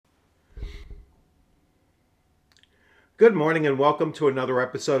Good morning and welcome to another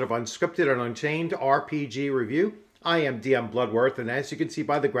episode of Unscripted and Unchained RPG Review. I am DM Bluddworth, and as you can see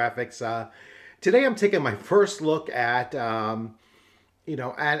by the graphics, today I'm taking my first look at, an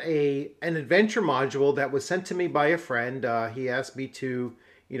adventure module that was sent to me by a friend. He asked me to,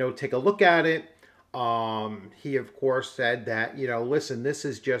 take a look at it. He of course said that, listen, this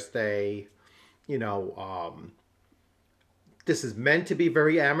is just a, this is meant to be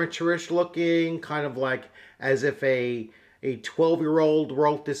very amateurish looking, kind of like as if a 12-year-old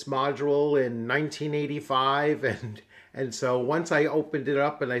wrote this module in 1985. And so once I opened it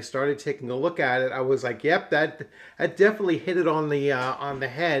up and I started taking a look at it, I was like, yep, that definitely hit it on the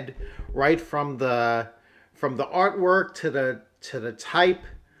head, right from the artwork to the type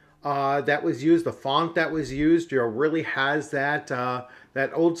that was used, the font that was used, really has that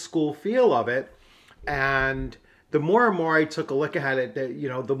that old school feel of it. And the more and more I took a look at it,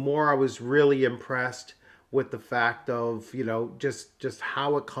 the more I was really impressed with the fact of, just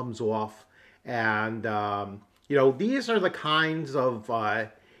how it comes off. And, these are the kinds of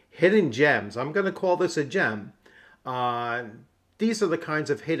hidden gems. I'm going to call this a gem. These are the kinds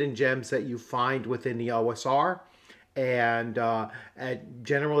of hidden gems that you find within the OSR. And at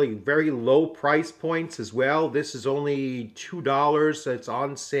generally very low price points as well. This is only $2. It's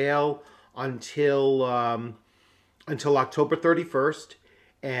on sale until October 31st,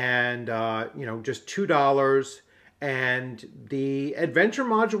 and just $2. And the adventure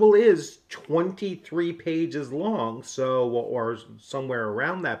module is 23 pages long, so, or somewhere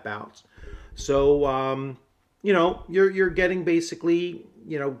around that bounce. So you're getting basically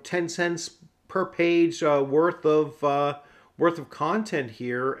 10 cents per page worth of content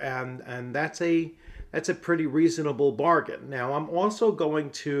here, and that's a pretty reasonable bargain. Now I'm also going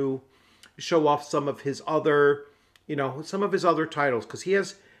to show off some of his other titles, because he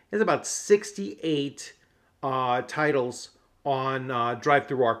has about 68 titles on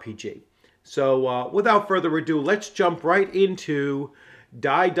DriveThruRPG. So without further ado, let's jump right into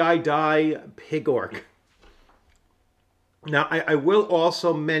Die Pig Orc. Now I will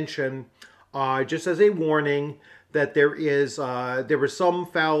also mention, just as a warning, that there was some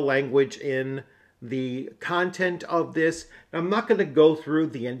foul language in the content of this. Now, I'm not going to go through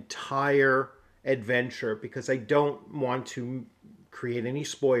the entire adventure because I don't want to create any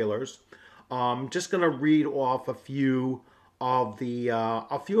spoilers. I'm just going to read off a few of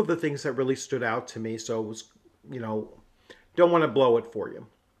the things that really stood out to me. So it was, don't want to blow it for you.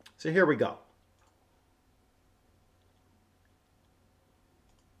 So here we go.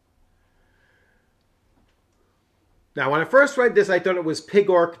 Now, when I first read this, I thought it was Pig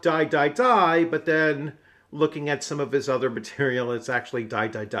Orc Die, but then looking at some of his other material, it's actually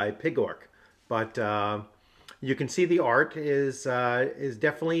Die Pig Orc. But you can see the art is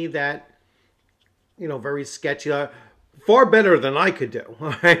definitely that, very sketchy. Far better than I could do.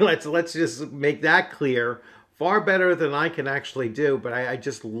 All right, let's just make that clear. Far better than I can actually do. But I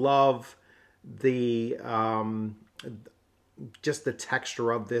just love the just the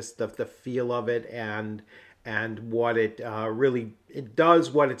texture of this, the feel of it, and what it really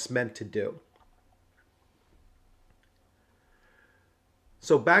does what it's meant to do.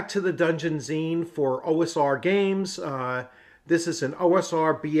 So back to the Dungeon Zine for OSR games. This is an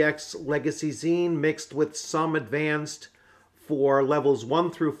OSR BX Legacy Zine mixed with some advanced for levels 1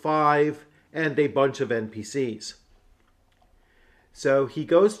 through 5 and a bunch of NPCs. So he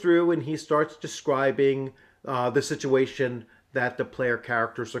goes through and he starts describing the situation that the player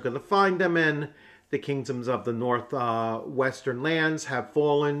characters are going to find them in. The kingdoms of the northwestern lands have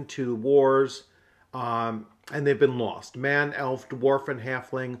fallen to wars, and they've been lost. Man, elf, dwarf, and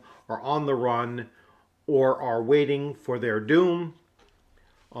halfling are on the run or are waiting for their doom.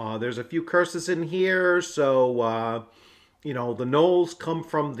 There's a few curses in here. So, the gnolls come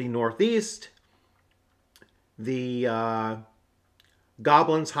from the northeast. The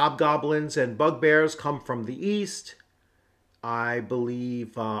goblins, hobgoblins, and bugbears come from the east. I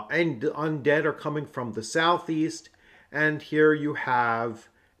believe, and undead are coming from the southeast. And here you have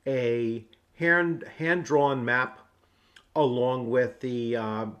a hand-drawn map along with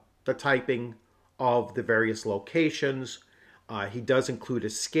the typing of the various locations. He does include a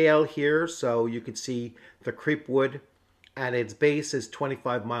scale here, so you can see the creepwood at its base is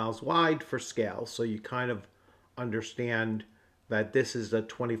 25 miles wide for scale. So you kind of understand that this is a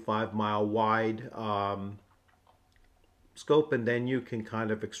 25-mile wide scope, and then you can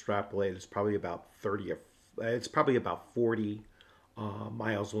kind of extrapolate. It's probably about 40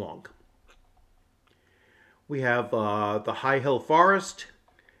 miles long. We have the High Hill Forest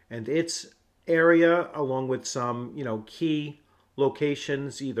and its area, along with some, key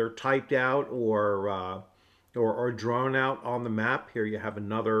locations either typed out or or drawn out on the map. Here you have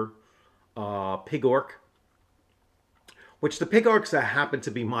another pig orc, which the pig orcs happen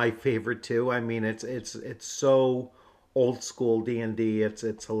to be my favorite too. I mean, it's so old school D&D.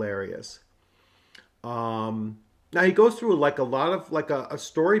 It's hilarious. Now he goes through like a lot of like a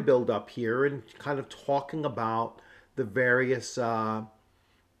story build up here and kind of talking about the various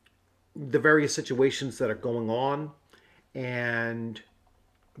situations that are going on, and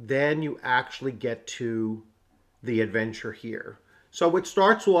then you actually get to the adventure here. So it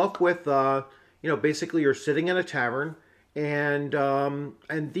starts off with basically you're sitting in a tavern, and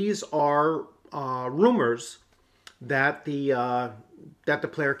these are rumors that the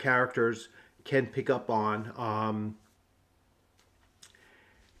player characters can pick up on.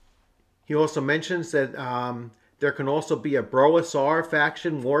 He also mentions that there can also be a Broasar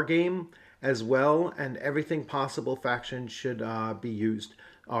faction war game as well, and everything possible faction should be used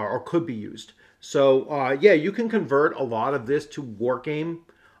or could be used. So yeah, you can convert a lot of this to war game,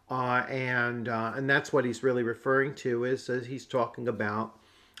 and that's what he's really referring to. Is he's talking about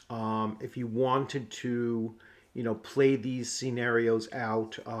if you wanted to, play these scenarios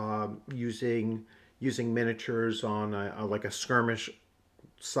out using miniatures on like a skirmish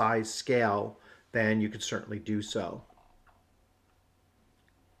size scale, then you could certainly do so.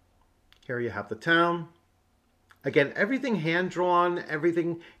 Here you have the town. Again, everything hand drawn.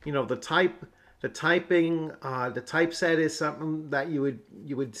 Everything, the typing, the typeset is something that you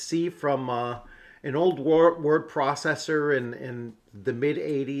would see from an old word processor in the mid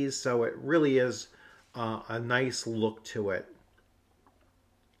 '80s. So it really is a nice look to it.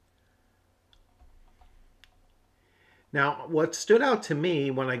 Now, what stood out to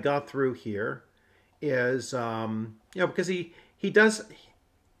me when I got through here is, because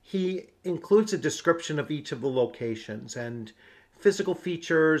he includes a description of each of the locations and physical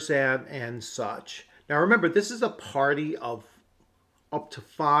features and such. Now, remember, this is a party of up to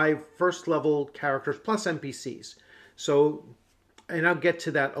 5 first level characters plus NPCs. So, and I'll get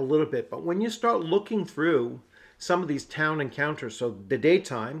to that a little bit, but when you start looking through some of these town encounters, so the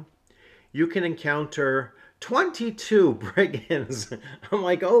daytime, you can encounter 22 brigands. I'm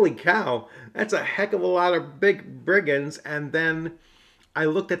like, holy cow, that's a heck of a lot of big brigands. And then I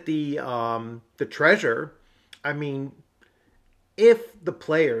looked at the treasure. I mean, if the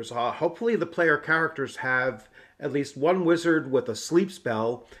players, hopefully the player characters have at least one wizard with a sleep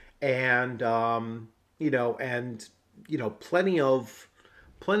spell, and plenty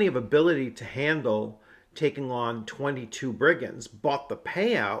of ability to handle taking on 22 brigands. But the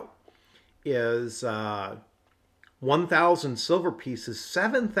payout is 1,000 silver pieces,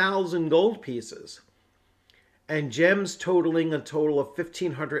 7,000 gold pieces, and gems totaling a total of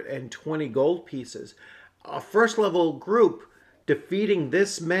 1,520 gold pieces. A first level group defeating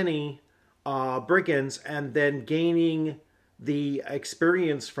this many brigands and then gaining the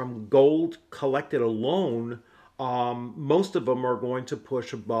experience from gold collected alone, most of them are going to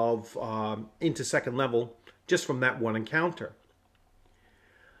push above into second level just from that one encounter.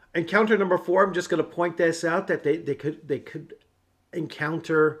 Encounter number 4, I'm just going to point this out, that they could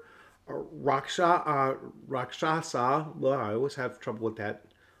encounter Rakshasa. Well, I always have trouble with that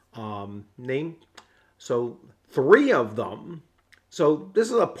name. So 3 of them. So this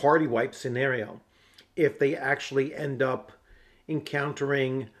is a party wipe scenario. If they actually end up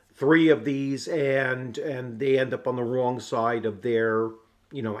encountering 3 of these and they end up on the wrong side of their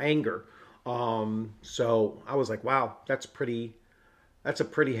anger. So I was like, wow, that's a pretty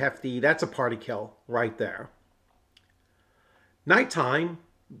hefty, that's a party kill right there. Nighttime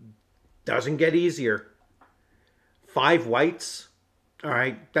doesn't get easier. 5 whites. All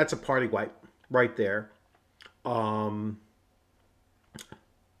right, that's a party wipe right there.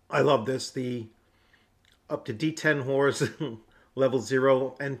 I love this. The up to D10 horse, level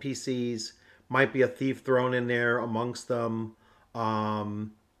 0 NPCs. Might be a thief thrown in there amongst them.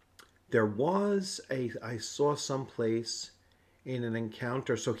 There was I saw someplace in an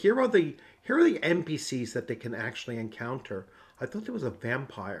encounter. So here are the NPCs that they can actually encounter. I thought there was a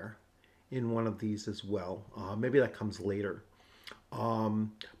vampire in one of these as well. Maybe that comes later.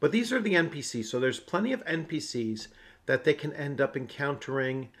 But these are the NPCs. So there's plenty of NPCs that they can end up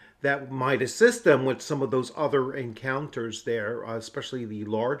encountering that might assist them with some of those other encounters there, especially the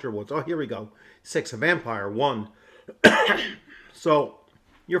larger ones. Oh, here we go. 6, a vampire, 1. So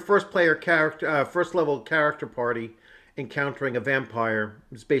your first level character party encountering a vampire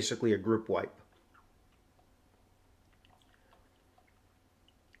is basically a group wipe.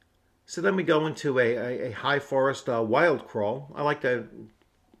 So then we go into a high forest wild crawl. I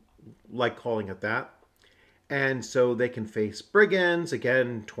like calling it that. And so they can face brigands,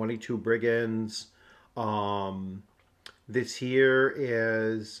 again, 22 brigands. This here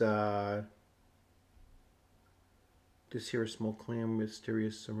is small clan,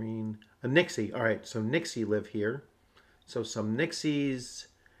 mysterious serene. A Nixie. All right, so Nixie live here. So some Nixies,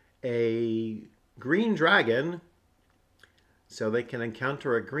 a green dragon. So they can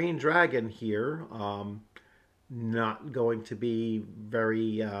encounter a green dragon here. Not going to be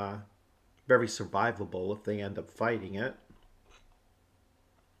very very survivable if they end up fighting it,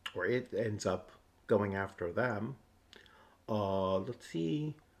 or it ends up going after them. Let's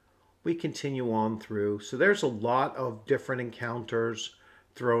see. We continue on through. So there's a lot of different encounters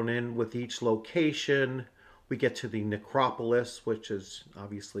thrown in with each location. We get to the necropolis, which is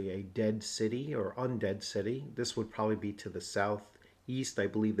obviously a dead city or undead city. This would probably be to the southeast. I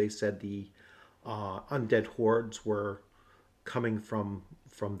believe they said the undead hordes were coming from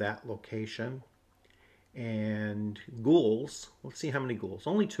that location. And ghouls. Let's see how many ghouls.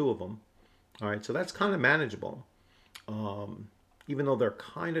 Only 2 of them. All right, so that's kind of manageable. Even though they're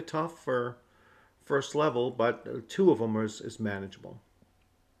kind of tough for first level, but 2 of them is manageable.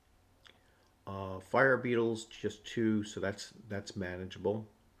 Fire beetles, just 2, so that's manageable.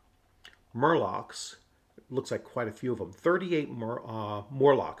 Murlocs, looks like quite a few of them. 38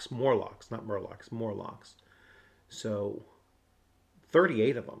 Morlocks, not Murlocs, Morlocks. So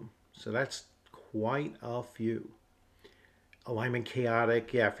 38 of them. So that's quite a few. Alignment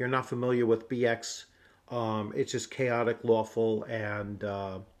chaotic. Yeah, if you're not familiar with BX, it's just chaotic, lawful, and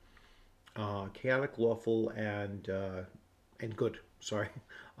good. Sorry.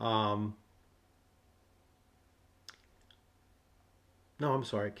 No, I'm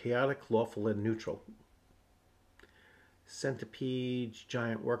sorry. Chaotic, lawful, and neutral. Centipedes,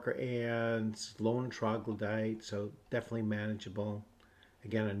 giant worker ants, lone troglodyte, so definitely manageable.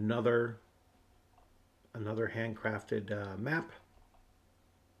 Again, another handcrafted map.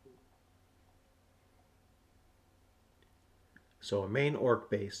 So a main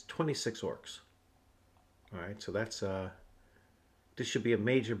orc base, 26 orcs. All right, so that's this should be a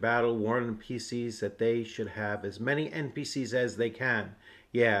major battle. Warning PCs that they should have as many NPCs as they can.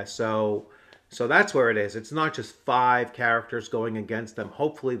 Yeah, so that's where it is. It's not just 5 characters going against them.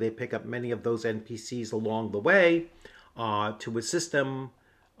 Hopefully they pick up many of those NPCs along the way to assist them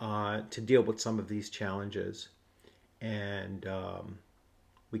to deal with some of these challenges. And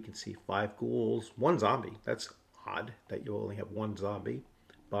we can see 5 ghouls, 1 zombie. That's odd that you only have 1 zombie,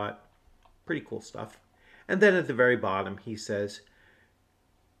 but pretty cool stuff. And then at the very bottom he says,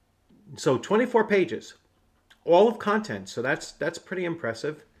 so 24 pages, all of content. So that's pretty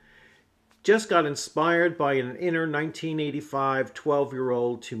impressive. Just got inspired by an inner 1985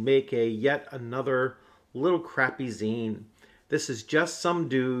 12-year-old to make yet another little crappy zine. This is just some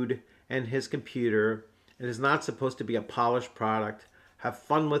dude and his computer. It is not supposed to be a polished product. Have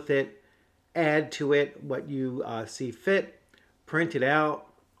fun with it. Add to it what you see fit. Print it out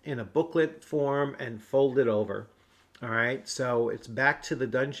in a booklet form and fold it over. All right, so it's back to the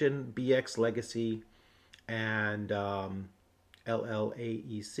Dungeon BX Legacy and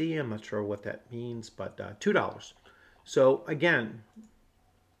LLAEC. I'm not sure what that means, but $2. So again,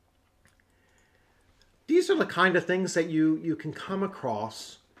 these are the kind of things that you can come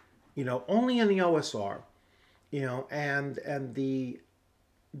across, only in the OSR, and the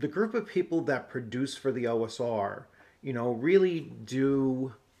group of people that produce for the OSR, really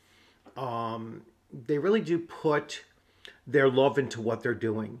do, they really do put their love into what they're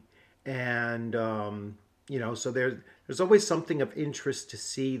doing. And, so there's always something of interest to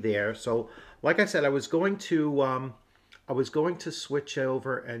see there. So like I said, I was going to switch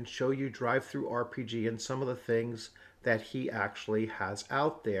over and show you Drive-Thru RPG and some of the things that he actually has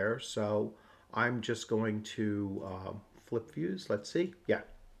out there. So I'm just going to flip views. Let's see. Yeah.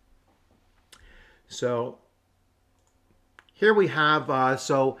 So here we have,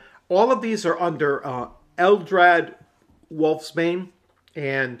 so all of these are under Eldrad Wolfbane,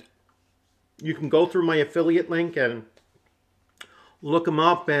 and you can go through my affiliate link and look him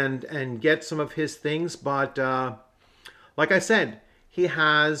up and get some of his things. But like I said, he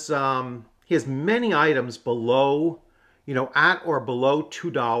has many items below, at or below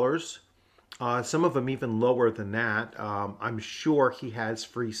 $2. Some of them even lower than that. I'm sure he has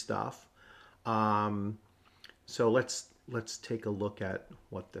free stuff. So let's take a look at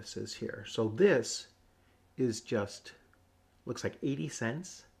what this is here. So this is just, looks like 80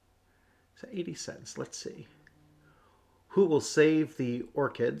 cents. So 80 cents, let's see. Who will save the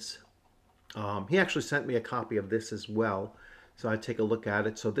orchids? He actually sent me a copy of this as well. So I take a look at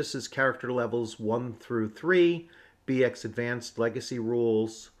it. So this is character levels 1 through 3, BX Advanced Legacy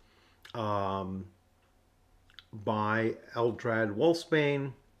Rules by Eldrad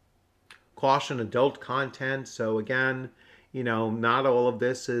Wolfbane. caution, adult content. So again, you know, not all of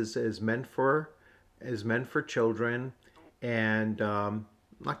this is meant for children, and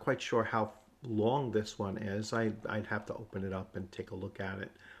not quite sure how long this one is. I'd have to open it up and take a look at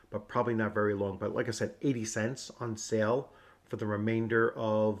it, but probably not very long. But like I said, 80 cents on sale for the remainder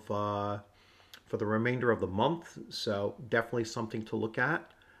of the month. So definitely something to look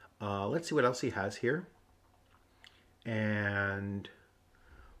at. Let's see what else he has here. And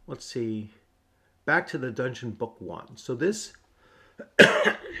let's see, back to the Dungeon Book 1. So this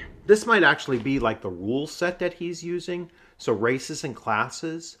this might actually be like the rule set that he's using. So races and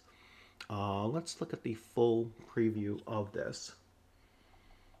classes. Let's look at the full preview of this.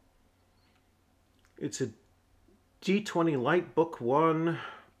 It's a D20 Light Book 1.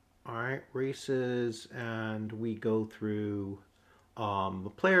 All right, races, and we go through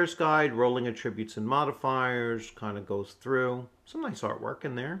the player's guide, rolling attributes and modifiers, kind of goes through. Some nice artwork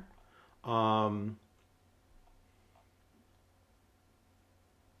in there.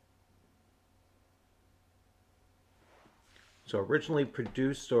 So originally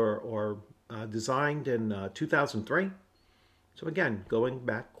produced or designed in 2003. So again, going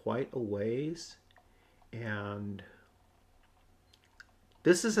back quite a ways. And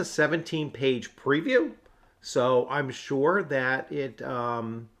this is a 17-page preview. So I'm sure that it,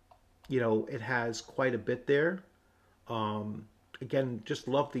 you know, it has quite a bit there. Again, just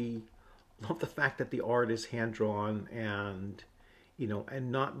love the fact that the art is hand drawn and, you know,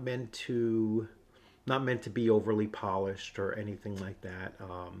 and not meant to be overly polished or anything like that.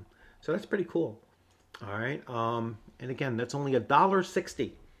 So that's pretty cool. All right. And again, that's only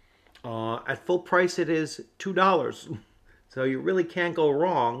 $1.60. At full price, it is $2. So you really can't go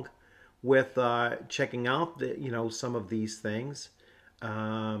wrong with checking out the, you know, some of these things.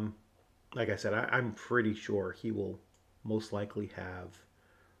 Like I said, I'm pretty sure he will most likely have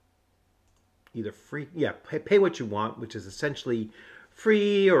either free, yeah, pay what you want, which is essentially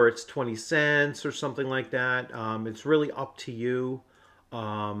free, or it's 20 cents or something like that. It's really up to you.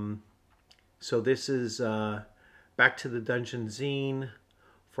 So this is Back to the Dungeon Zine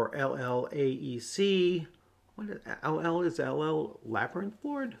for LLAEC. What is LL? Is LL Labyrinth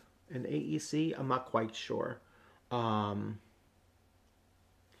Board? And AEC? I'm not quite sure. Not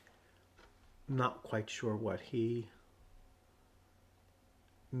quite sure what he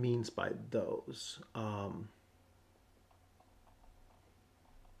means by those.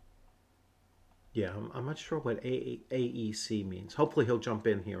 Yeah, I'm not sure what AEC means. Hopefully he'll jump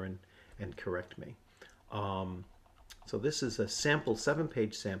in here and correct me. So this is a sample,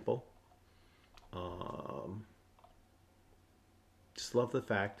 7-page sample. Just love the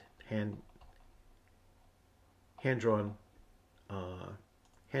fact, hand-drawn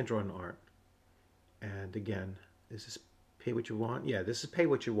art. And again, is this pay what you want? Yeah, this is pay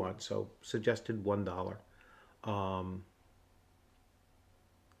what you want. So suggested $1.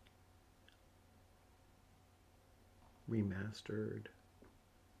 Remastered.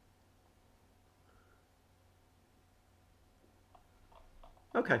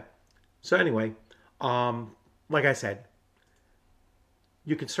 Okay. So anyway, like I said,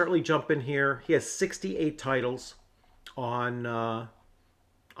 you can certainly jump in here. He has 68 titles on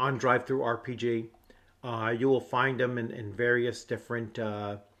DriveThruRPG. You will find them in various different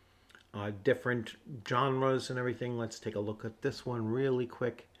genres and everything. Let's take a look at this one really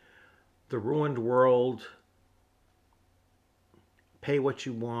quick. The Ruined World. Pay what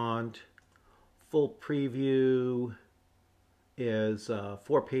you want. Full preview is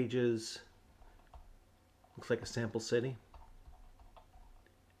 4 pages. Looks like a sample city.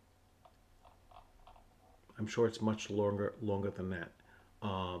 I'm sure it's much longer than that.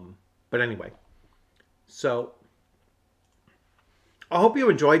 But anyway, so I hope you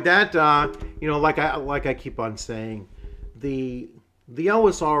enjoyed that. You know, like I keep on saying, the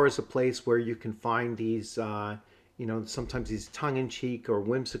OSR is a place where you can find these, you know, sometimes these tongue-in-cheek or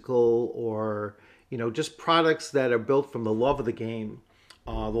whimsical, or, you know, just products that are built from the love of the game,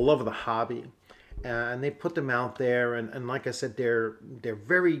 the love of the hobby. And they put them out there, and like I said, they're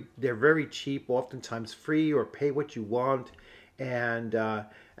very cheap, oftentimes free or pay what you want, and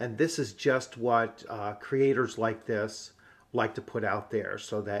this is just what creators like this like to put out there,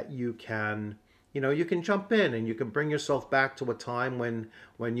 so that you can, you know, you can jump in and you can bring yourself back to a time when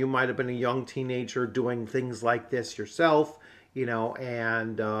you might have been a young teenager doing things like this yourself, you know,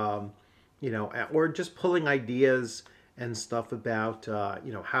 and you know, or just pulling ideas and stuff about,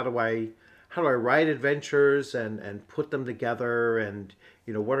 you know, how do I write adventures and put them together, and,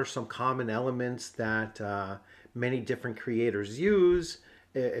 you know, what are some common elements that many different creators use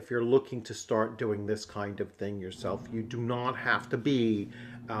if you're looking to start doing this kind of thing yourself. You do not have to be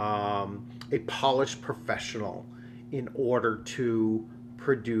a polished professional in order to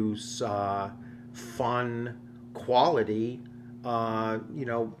produce fun, quality,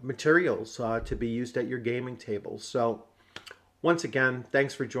 materials to be used at your gaming table. So once again,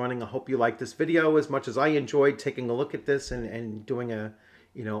 thanks for joining. I hope you liked this video as much as I enjoyed taking a look at this and doing a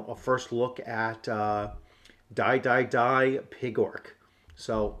first look at Die Pig Orc.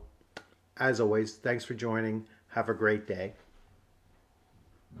 So as always, thanks for joining. Have a great day.